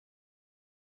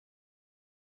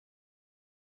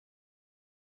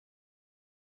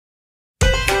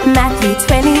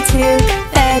22,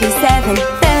 37,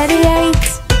 38.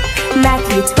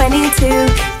 Matthew 22,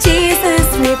 Jesus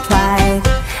replied,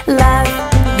 love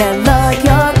the Lord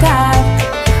your God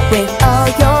with all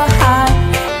your heart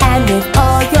and with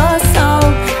all your soul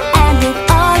and with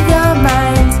all your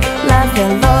mind. Love the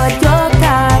Lord your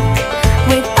God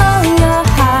with all your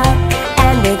heart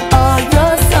and with all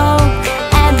your soul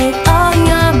and with all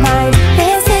your mind.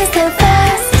 This is the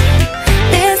first,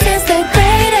 this is the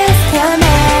greatest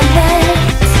commandment.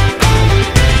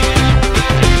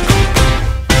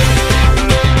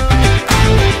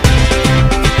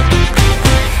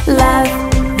 Love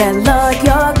the Lord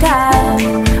your God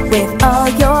with all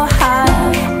your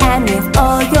heart and with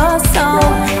all your soul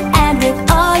and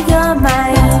with all your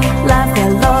mind. Love the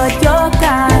Lord your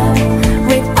God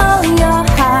with all your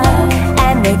heart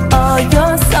and with all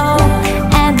your soul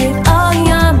and with all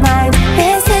your mind.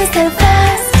 This is the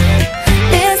first,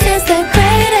 this is the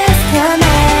greatest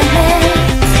commandment.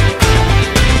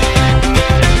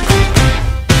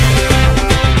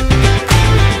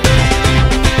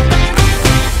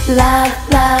 Love,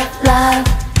 love, love.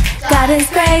 God is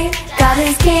great, God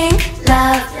is King.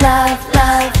 Love, love,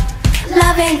 love.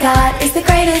 Loving God is the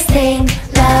greatest thing.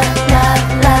 Love,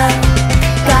 love, love.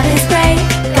 God is great,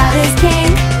 God is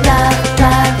King. Love,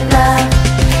 love, love.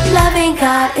 Loving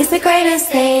God is the greatest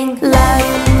thing. Love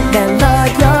the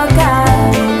Lord your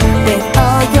God with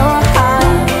all your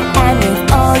heart and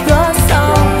with all your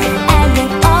soul and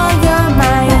with all your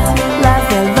mind. Love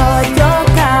the Lord your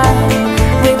God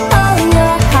with all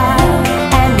your heart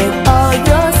and with all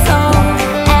your soul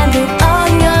and with all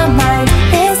your mind.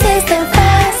 This is the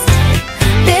first,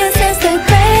 this is the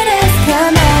greatest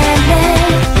commandment.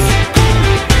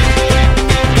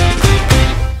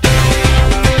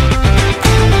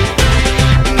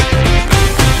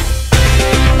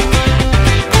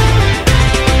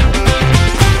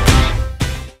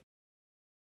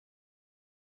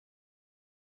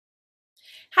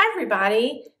 Hi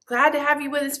everybody, glad to have you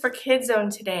with us for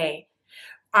KidZone today.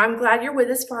 I'm glad you're with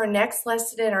us for our next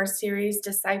lesson in our series,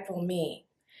 Disciple Me.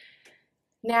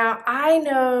 Now, I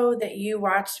know that you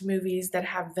watch movies that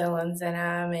have villains in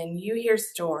them and you hear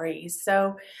stories,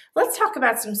 so let's talk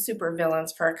about some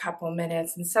supervillains for a couple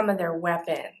minutes and some of their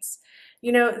weapons.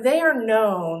 You know, they are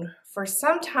known for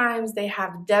sometimes they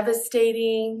have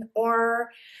devastating or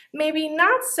maybe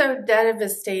not so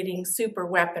devastating super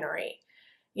weaponry.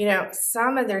 You know,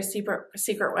 some of their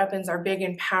secret weapons are big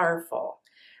and powerful,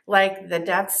 like the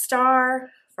Death Star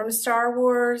from Star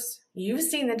Wars. You've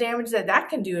seen the damage that that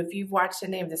can do if you've watched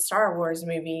any of the Star Wars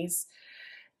movies.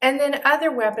 And then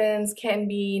other weapons can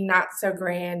be not so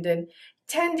grand and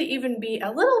tend to even be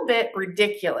a little bit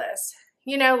ridiculous.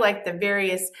 You know, like the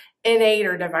various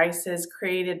innator devices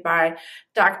created by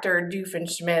Dr.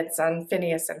 Doofenshmirtz on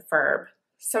Phineas and Ferb.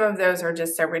 Some of those are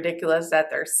just so ridiculous that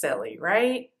they're silly,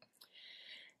 right?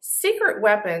 Secret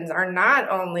weapons are not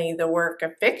only the work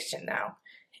of fiction, though.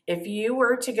 If you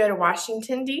were to go to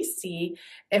Washington, D.C.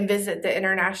 and visit the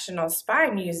International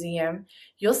Spy Museum,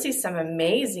 you'll see some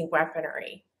amazing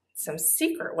weaponry, some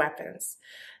secret weapons,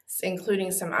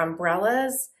 including some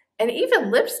umbrellas and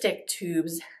even lipstick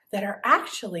tubes that are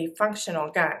actually functional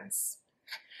guns.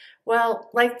 Well,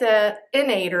 like the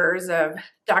innators of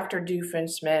Dr.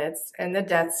 Doofenshmirtz and the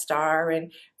Death Star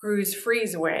and Gru's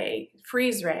freeze ray,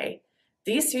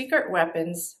 these secret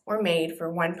weapons were made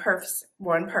for one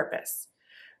purpose,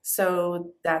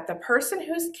 so that the person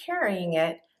who's carrying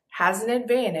it has an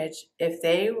advantage if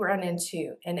they run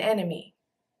into an enemy.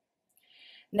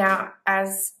 Now,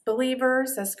 as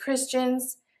believers, as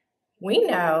Christians, we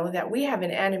know that we have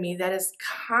an enemy that is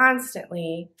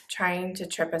constantly trying to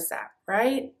trip us up,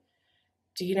 right?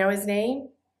 Do you know his name?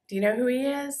 Do you know who he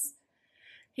is?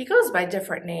 He goes by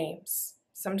different names.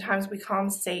 Sometimes we call him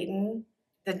Satan,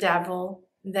 the devil,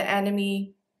 the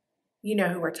enemy. You know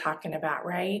who we're talking about,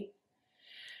 right?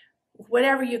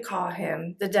 Whatever you call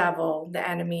him, the devil, the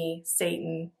enemy,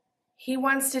 Satan, he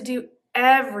wants to do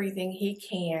everything he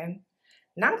can,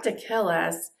 not to kill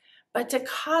us, but to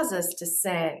cause us to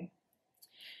sin.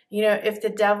 You know, if the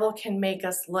devil can make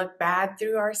us look bad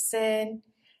through our sin,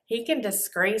 he can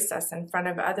disgrace us in front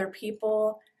of other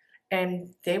people,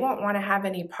 and they won't want to have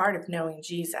any part of knowing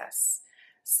Jesus.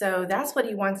 So that's what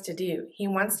he wants to do. He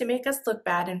wants to make us look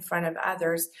bad in front of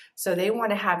others, so they want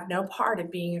to have no part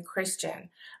of being a Christian,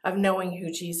 of knowing who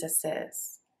Jesus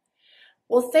is.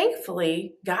 Well,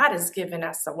 thankfully, God has given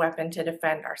us a weapon to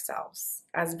defend ourselves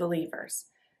as believers.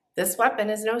 This weapon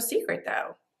is no secret,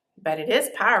 though, but it is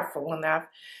powerful enough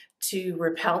to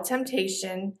repel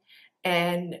temptation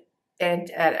and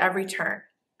at every turn.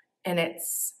 And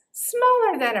it's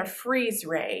smaller than a freeze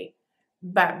ray,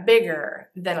 but bigger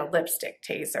than a lipstick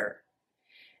taser.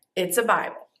 It's a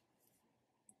Bible.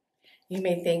 You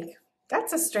may think,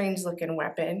 that's a strange looking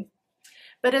weapon.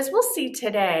 But as we'll see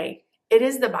today, it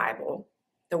is the Bible,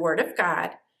 the Word of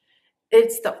God.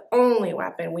 It's the only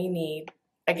weapon we need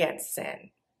against sin.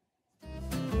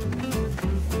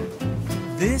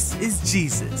 This is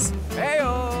Jesus,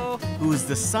 Heyo! who is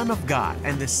the Son of God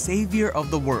and the Savior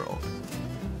of the world.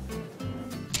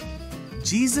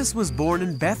 Jesus was born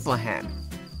in Bethlehem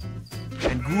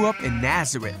and grew up in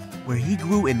Nazareth, where he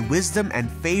grew in wisdom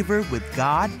and favor with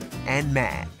God and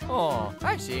man. Oh,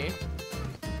 I see.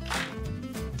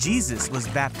 Jesus was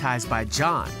baptized by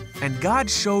John, and God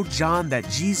showed John that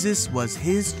Jesus was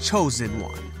his chosen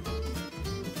one.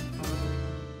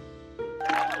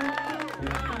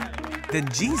 Then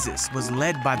Jesus was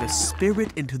led by the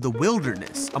Spirit into the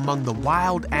wilderness among the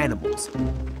wild animals.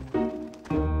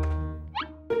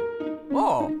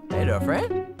 Oh, hey there,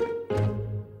 friend.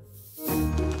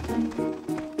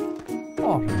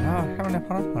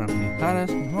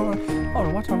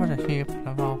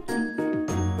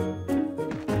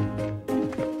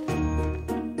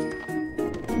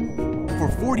 For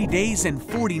 40 days and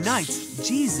 40 nights,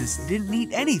 Jesus didn't eat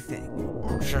anything.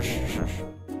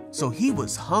 So he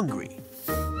was hungry.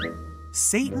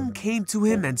 Satan came to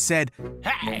him and said,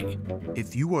 Hey!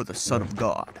 "If you are the Son of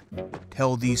God,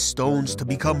 tell these stones to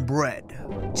become bread."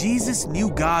 Jesus knew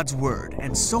God's word,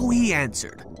 and so he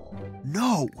answered,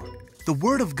 "No, the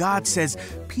word of God says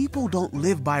people don't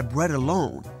live by bread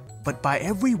alone, but by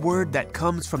every word that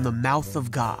comes from the mouth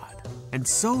of God." And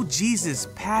so Jesus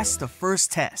passed the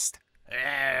first test.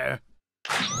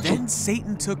 Then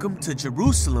Satan took him to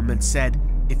Jerusalem and said,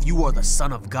 "If you are the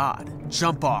Son of God,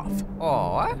 jump off.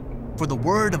 Oh, what? For the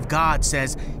word of God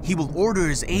says he will order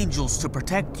his angels to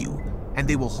protect you, and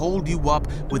they will hold you up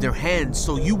with their hands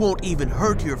so you won't even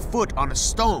hurt your foot on a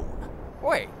stone."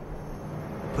 Wait.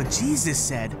 But Jesus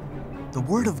said, "The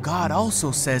word of God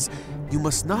also says you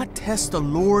must not test the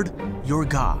Lord your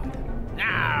God."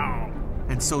 No!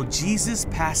 And so Jesus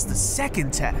passed the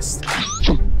second test.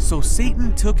 So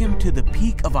Satan took him to the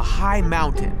peak of a high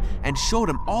mountain and showed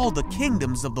him all the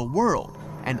kingdoms of the world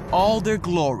and all their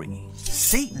glory.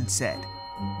 Satan said,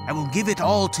 "I will give it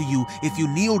all to you if you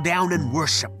kneel down and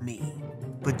worship me."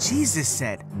 But Jesus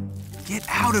said, "Get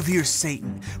out of here,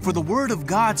 Satan, for the word of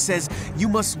God says you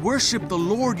must worship the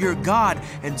Lord your God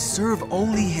and serve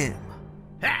only him."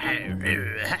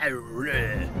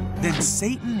 Then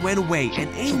Satan went away,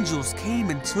 and angels came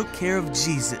and took care of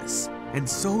Jesus. And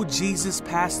so Jesus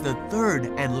passed the third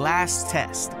and last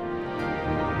test.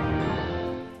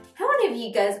 How many of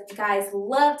you guys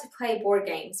love to play board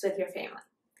games with your family?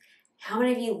 How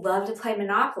many of you love to play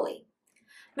Monopoly?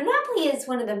 Monopoly is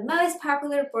one of the most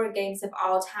popular board games of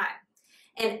all time,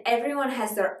 and everyone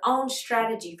has their own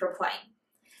strategy for playing.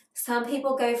 Some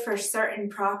people go for certain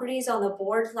properties on the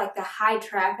board, like the high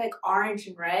traffic orange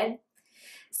and red.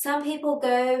 Some people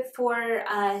go for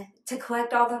to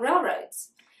collect all the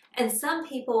railroads, and some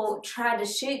people try to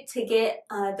shoot to get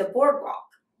the boardwalk.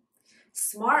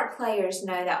 Smart players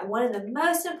know that one of the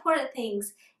most important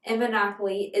things in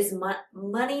Monopoly is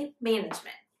money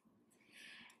management.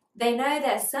 They know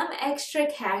that some extra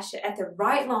cash at the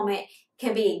right moment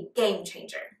can be a game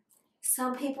changer.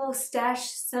 Some people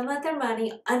stash some of their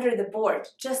money under the board,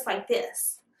 just like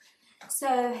this,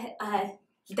 so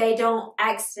they don't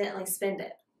accidentally spend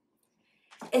it.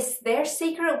 It's their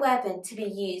secret weapon to be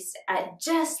used at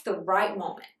just the right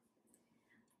moment.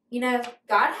 You know,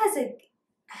 God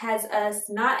has us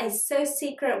not a so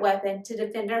secret weapon to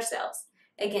defend ourselves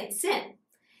against sin.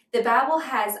 The Bible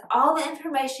has all the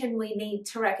information we need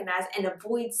to recognize and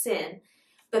avoid sin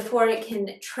before it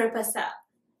can trip us up.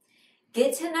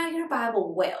 Get to know your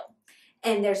Bible well,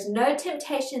 and there's no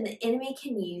temptation the enemy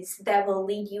can use that will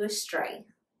lead you astray.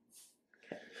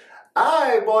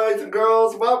 Hi, boys and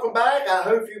girls. Welcome back. I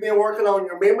hope you've been working on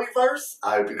your memory verse.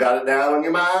 I hope you got it down on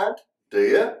your mind. Do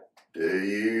you? Do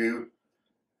you?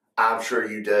 I'm sure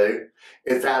you do.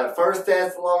 It's out of 1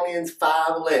 Thessalonians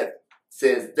 5:11. It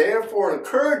says, "Therefore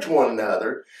encourage one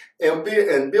another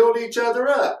and build each other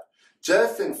up,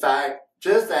 just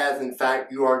as in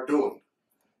fact you are doing."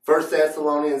 1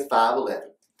 Thessalonians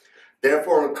 5:11.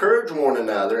 "Therefore encourage one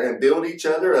another and build each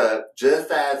other up, just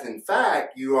as in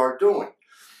fact you are doing."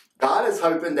 God is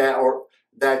hoping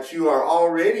that you are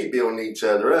already building each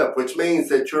other up, which means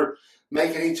that you're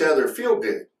making each other feel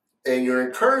good and you're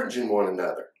encouraging one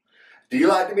another. Do you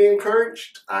like to be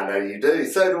encouraged? I know you do.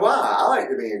 So do I. I like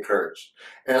to be encouraged.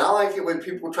 And I like it when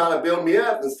people try to build me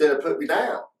up instead of put me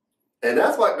down. And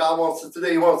that's what God wants us to do.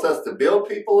 He wants us to build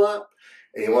people up,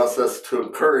 and He wants us to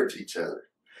encourage each other.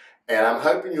 And I'm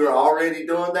hoping you're already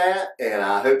doing that, and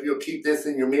I hope you'll keep this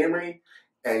in your memory.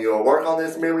 and you'll work on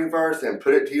this memory verse and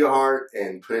put it to your heart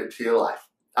and put it to your life.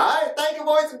 All right, thank you,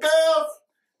 boys and girls.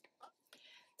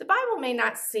 The Bible may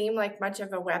not seem like much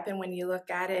of a weapon when you look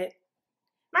at it. It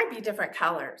might be different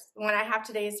colors. The one I have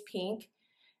today is pink.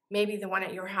 Maybe the one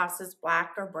at your house is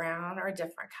black or brown or a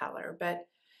different color. But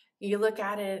you look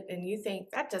at it and you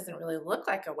think, that doesn't really look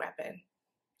like a weapon.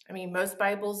 I mean, most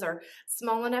Bibles are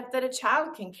small enough that a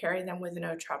child can carry them with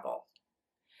no trouble.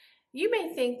 You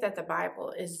may think that the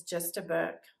Bible is just a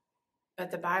book, but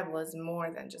the Bible is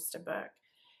more than just a book.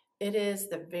 It is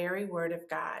the very Word of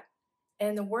God.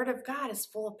 And the Word of God is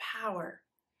full of power.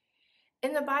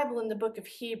 In the Bible, in the book of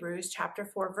Hebrews, chapter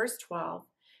 4, verse 12,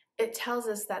 it tells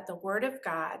us that the Word of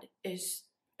God is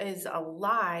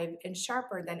alive and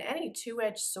sharper than any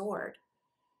two-edged sword.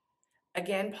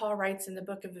 Again, Paul writes in the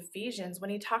book of Ephesians, when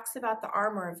he talks about the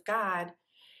armor of God,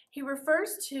 he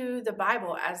refers to the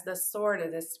Bible as the sword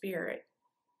of the Spirit.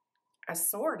 A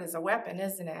sword is a weapon,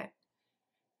 isn't it?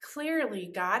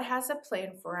 Clearly, God has a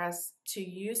plan for us to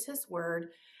use his word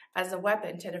as a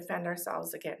weapon to defend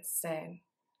ourselves against sin.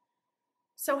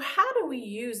 So how do we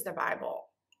use the Bible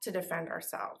to defend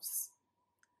ourselves?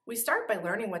 We start by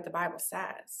learning what the Bible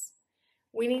says.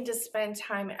 We need to spend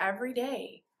time every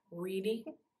day reading,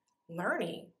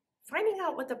 learning, finding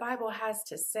out what the Bible has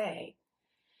to say.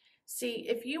 See,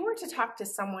 if you were to talk to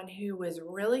someone who was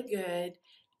really good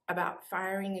about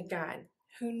firing a gun,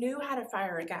 who knew how to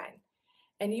fire a gun,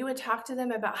 and you would talk to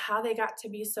them about how they got to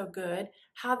be so good,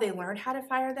 how they learned how to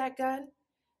fire that gun,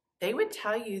 they would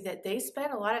tell you that they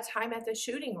spent a lot of time at the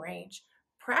shooting range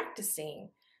practicing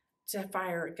to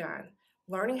fire a gun,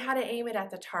 learning how to aim it at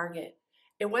the target.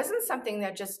 It wasn't something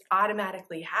that just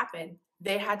automatically happened.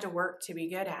 They had to work to be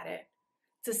good at it.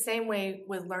 It's the same way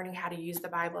with learning how to use the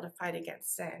Bible to fight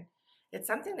against sin. It's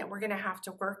something that we're going to have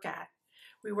to work at.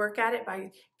 We work at it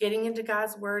by getting into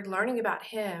God's word, learning about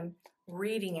him,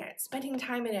 reading it, spending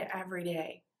time in it every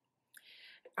day.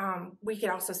 We could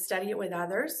also study it with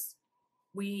others.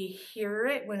 We hear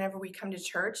it whenever we come to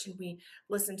church and we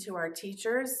listen to our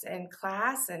teachers in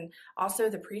class and also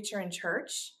the preacher in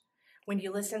church. When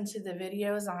you listen to the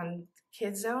videos on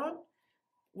KidZone,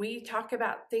 we talk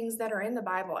about things that are in the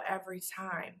Bible every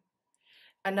time.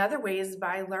 Another way is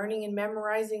by learning and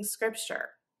memorizing scripture.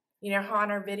 You know how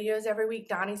on our videos every week,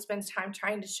 Donnie spends time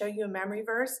trying to show you a memory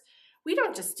verse? We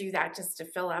don't just do that just to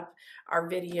fill up our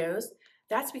videos.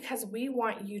 That's because we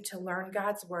want you to learn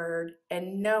God's word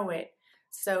and know it.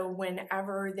 So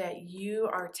whenever that you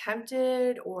are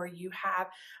tempted or you have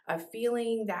a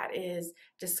feeling that is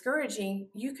discouraging,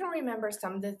 you can remember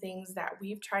some of the things that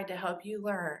we've tried to help you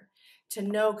learn, to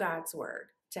know God's word,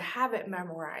 to have it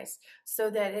memorized, so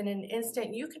that in an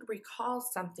instant you could recall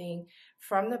something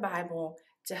from the Bible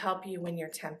to help you when you're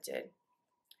tempted.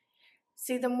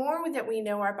 See, the more that we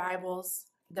know our Bibles,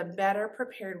 the better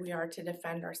prepared we are to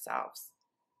defend ourselves.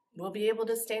 We'll be able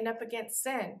to stand up against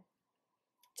sin,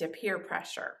 to peer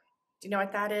pressure. Do you know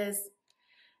what that is?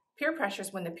 Peer pressure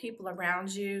is when the people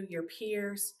around you, your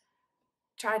peers,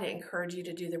 try to encourage you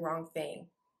to do the wrong thing.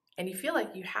 And you feel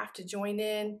like you have to join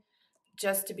in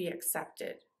just to be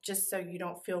accepted, just so you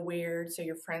don't feel weird, so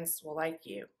your friends will like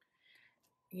you.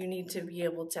 You need to be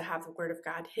able to have the word of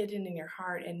God hidden in your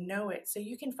heart and know it so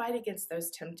you can fight against those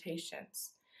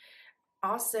temptations.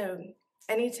 Also,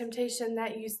 any temptation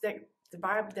that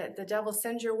the devil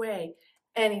sends your way,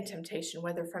 any temptation,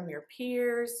 whether from your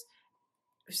peers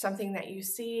or something that you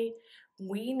see,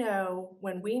 we know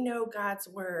when we know God's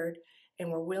word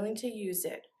and we're willing to use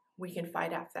it, we can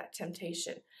fight off that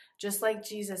temptation. Just like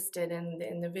Jesus did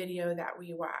in the video that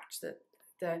we watched.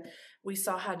 We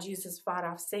saw how Jesus fought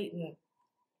off Satan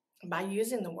by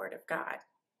using the word of God.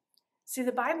 See,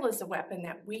 the Bible is a weapon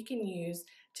that we can use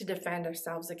to defend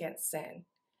ourselves against sin.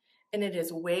 And it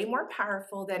is way more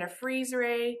powerful than a freeze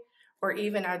ray or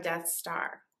even a Death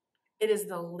Star. It is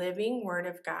the living word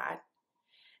of God.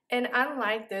 And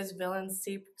unlike those villains'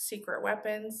 secret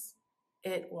weapons,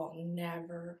 it will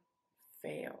never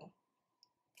fail.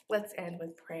 Let's end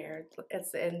with prayer.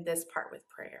 Let's end this part with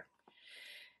prayer.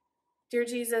 Dear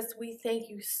Jesus, we thank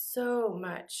you so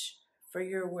much for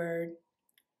your word,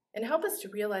 and help us to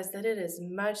realize that it is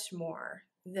much more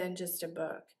than just a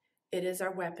book. It is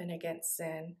our weapon against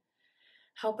sin.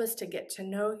 Help us to get to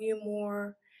know you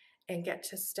more and get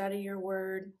to study your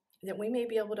word, that we may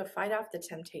be able to fight off the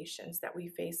temptations that we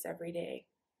face every day,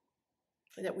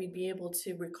 that we'd be able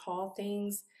to recall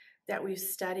things that we've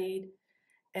studied,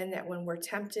 and that when we're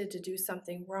tempted to do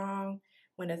something wrong,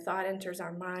 when a thought enters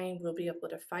our mind, we'll be able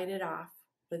to fight it off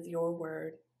with your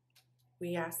word.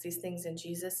 We ask these things in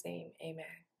Jesus' name. Amen.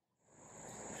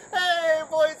 Hey,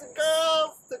 boys and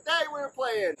girls, today we're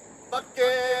playing Bucket.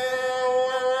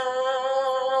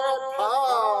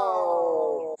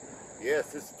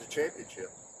 This is the championship.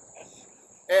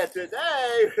 And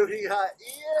today we got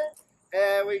Ian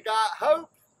and we got Hope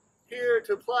here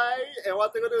to play. And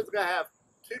what they're going to do is they're going to have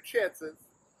 2 chances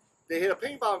to hit a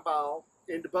ping pong ball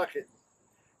in the bucket.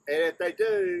 And if they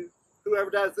do, whoever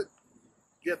does it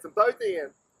gets them both in.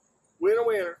 Winner,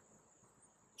 winner.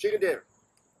 Chicken dinner.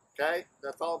 Okay?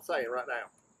 That's all I'm saying right now.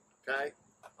 Okay?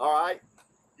 All right?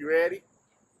 You ready?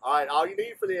 All right. All you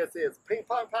need for this is ping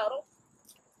pong paddle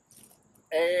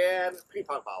and ping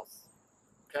pong balls.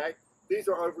 Okay? These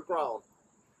are overgrown.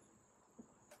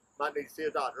 Might need to see a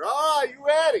doctor. All right. You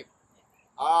ready?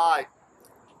 All right.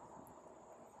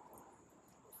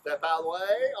 Step out of the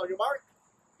way. On your mark.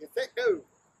 Get set, go.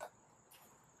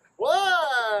 1.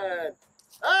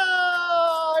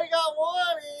 Oh, he got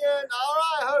 1 in. All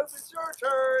right, Hope, it's your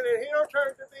turn, and your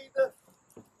turn to be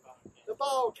the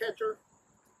ball catcher.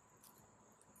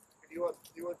 You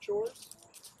want chores?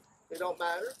 They don't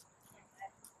matter.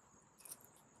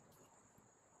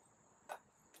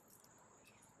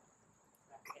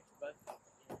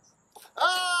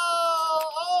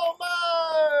 Oh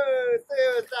my!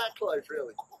 It was that close,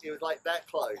 really. It was like that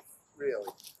close,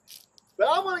 really. But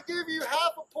I'm going to give you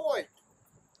half a point.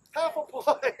 Half a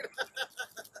point.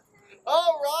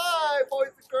 All right,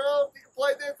 boys and girls, you can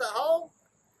play this at home.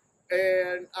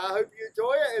 And I hope you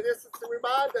enjoy it. And this is to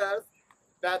remind us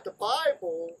that the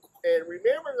Bible, and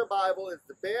remember the Bible, is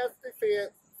the best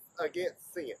defense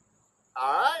against sin.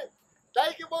 All right?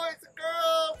 Thank you, boys and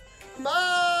girls.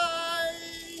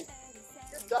 Bye.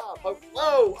 Good job. Hope.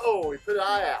 Whoa, oh, we put an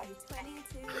eye out.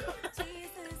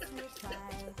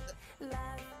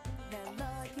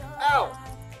 Ow.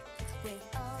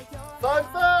 Fun,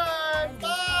 fun.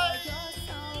 Bye.